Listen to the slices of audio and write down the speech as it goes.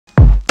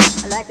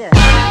I like that.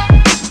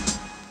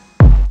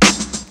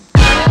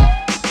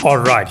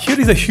 Alright, here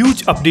is a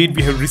huge update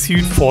we have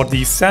received for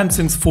the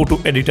Samsung's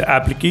photo editor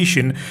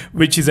application,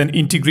 which is an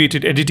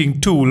integrated editing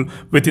tool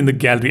within the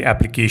gallery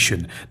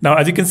application. Now,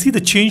 as you can see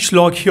the change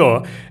log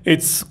here,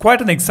 it's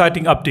quite an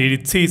exciting update.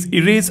 It says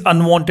erase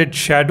unwanted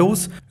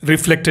shadows,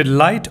 reflected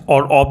light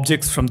or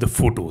objects from the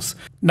photos.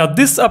 Now,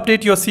 this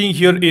update you're seeing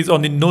here is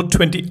on the Note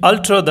 20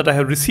 Ultra that I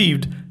have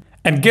received.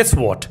 And guess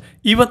what?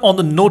 Even on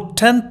the Note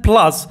 10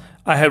 Plus,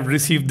 I have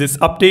received this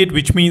update,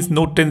 which means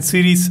Note 10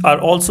 series are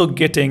also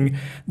getting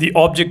the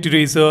object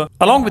eraser.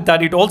 Along with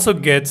that, it also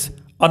gets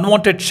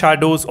unwanted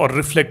shadows or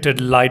reflected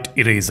light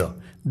eraser.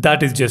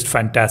 That is just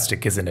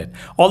fantastic, isn't it?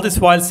 All this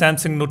while,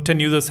 Samsung Note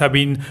 10 users have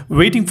been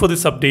waiting for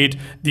this update.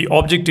 The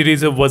object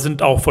eraser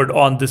wasn't offered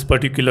on this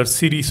particular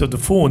series of the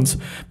phones,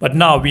 but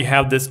now we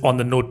have this on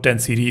the Note 10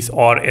 series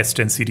or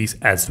S10 series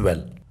as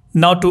well.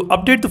 Now, to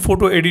update the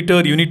photo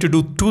editor, you need to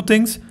do two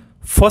things.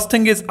 First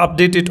thing is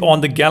update it on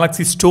the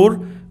Galaxy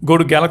Store. Go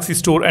to Galaxy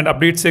Store and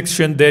update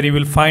section. There you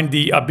will find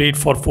the update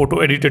for photo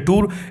editor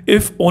tool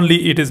if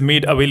only it is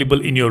made available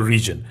in your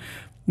region.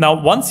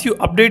 Now, once you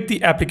update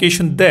the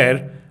application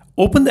there,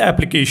 open the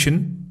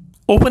application,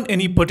 open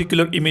any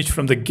particular image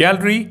from the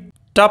gallery,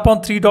 tap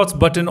on three dots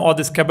button or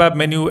this kebab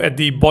menu at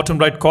the bottom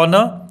right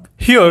corner.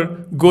 Here,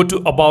 go to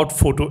About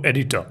Photo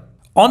Editor.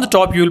 On the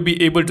top, you will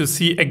be able to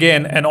see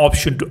again an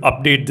option to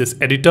update this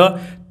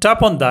editor.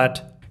 Tap on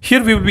that.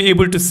 Here we will be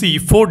able to see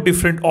 4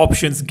 different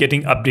options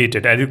getting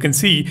updated. As you can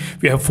see,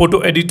 we have photo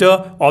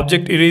editor,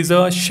 object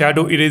eraser,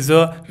 shadow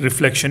eraser,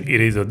 reflection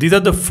eraser. These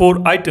are the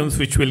 4 items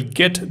which will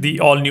get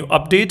the all new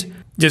update.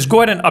 Just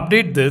go ahead and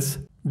update this.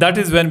 That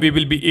is when we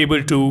will be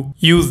able to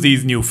use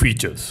these new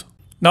features.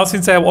 Now,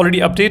 since I have already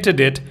updated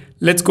it,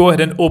 let's go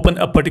ahead and open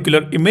a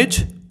particular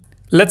image.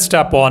 Let's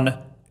tap on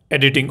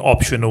editing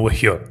option over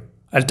here.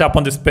 I'll tap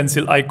on this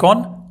pencil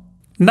icon.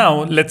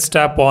 Now let's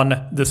tap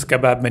on this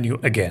kebab menu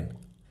again.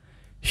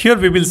 Here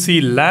we will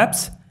see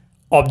Labs,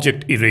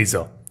 Object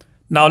Eraser.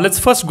 Now let's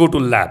first go to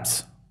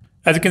Labs.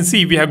 As you can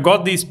see, we have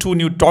got these 2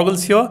 new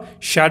toggles here.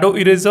 Shadow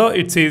Eraser,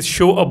 it says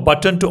show a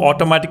button to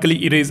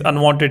automatically erase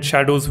unwanted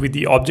shadows with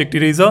the Object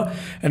Eraser.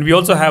 And we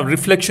also have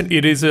Reflection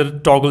Eraser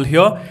toggle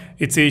here.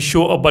 It says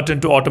show a button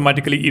to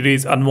automatically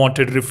erase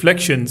unwanted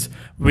reflections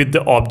with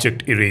the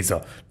Object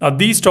Eraser. Now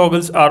these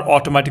toggles are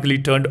automatically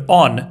turned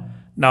on.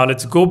 Now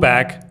let's go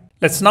back.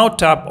 Let's now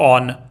tap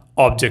on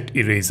Object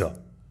Eraser.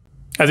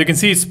 As you can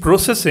see, it's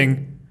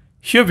processing.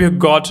 Here we have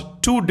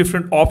got 2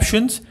 different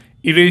options,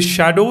 erase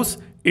shadows,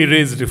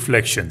 erase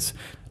reflections.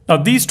 Now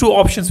these 2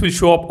 options will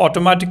show up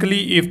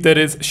automatically if there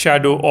is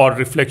shadow or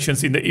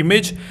reflections in the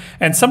image.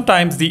 And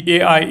sometimes the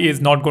AI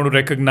is not going to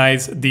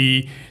recognize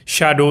the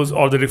shadows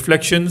or the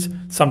reflections.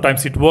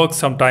 Sometimes it works,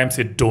 sometimes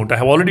it don't. I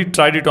have already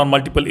tried it on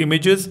multiple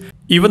images.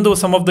 Even though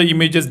some of the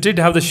images did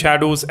have the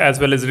shadows as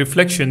well as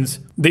reflections,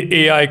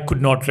 the AI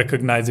could not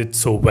recognize it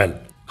so well.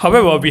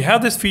 However, we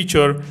have this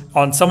feature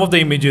on some of the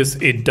images,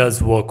 it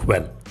does work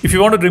well. If you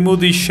want to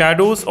remove these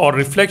shadows or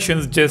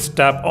reflections, just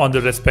tap on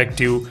the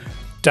respective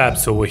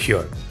tabs over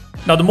here.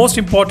 Now the most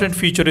important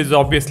feature is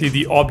obviously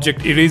the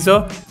object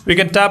eraser. We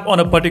can tap on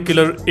a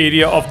particular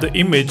area of the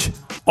image,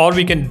 or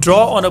we can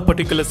draw on a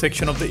particular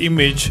section of the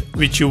image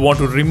which you want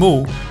to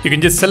remove. You can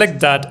just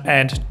select that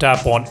and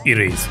tap on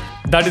erase.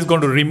 That is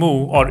going to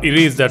remove or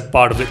erase that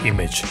part of the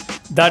image.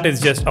 That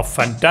is just a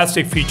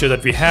fantastic feature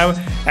that we have,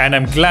 and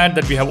I'm glad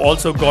that we have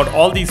also got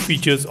all these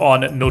features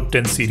on Note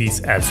 10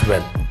 series as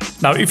well.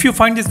 Now, if you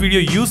find this video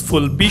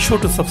useful, be sure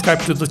to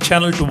subscribe to the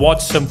channel to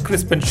watch some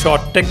crisp and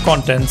short tech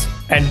contents,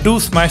 and do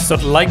smash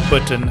that like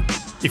button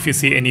if you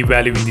see any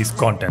value in these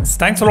contents.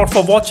 Thanks a lot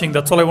for watching.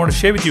 That's all I want to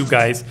share with you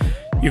guys.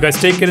 You guys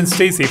take care and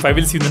stay safe. I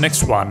will see you in the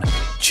next one.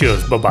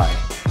 Cheers.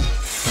 Bye-bye.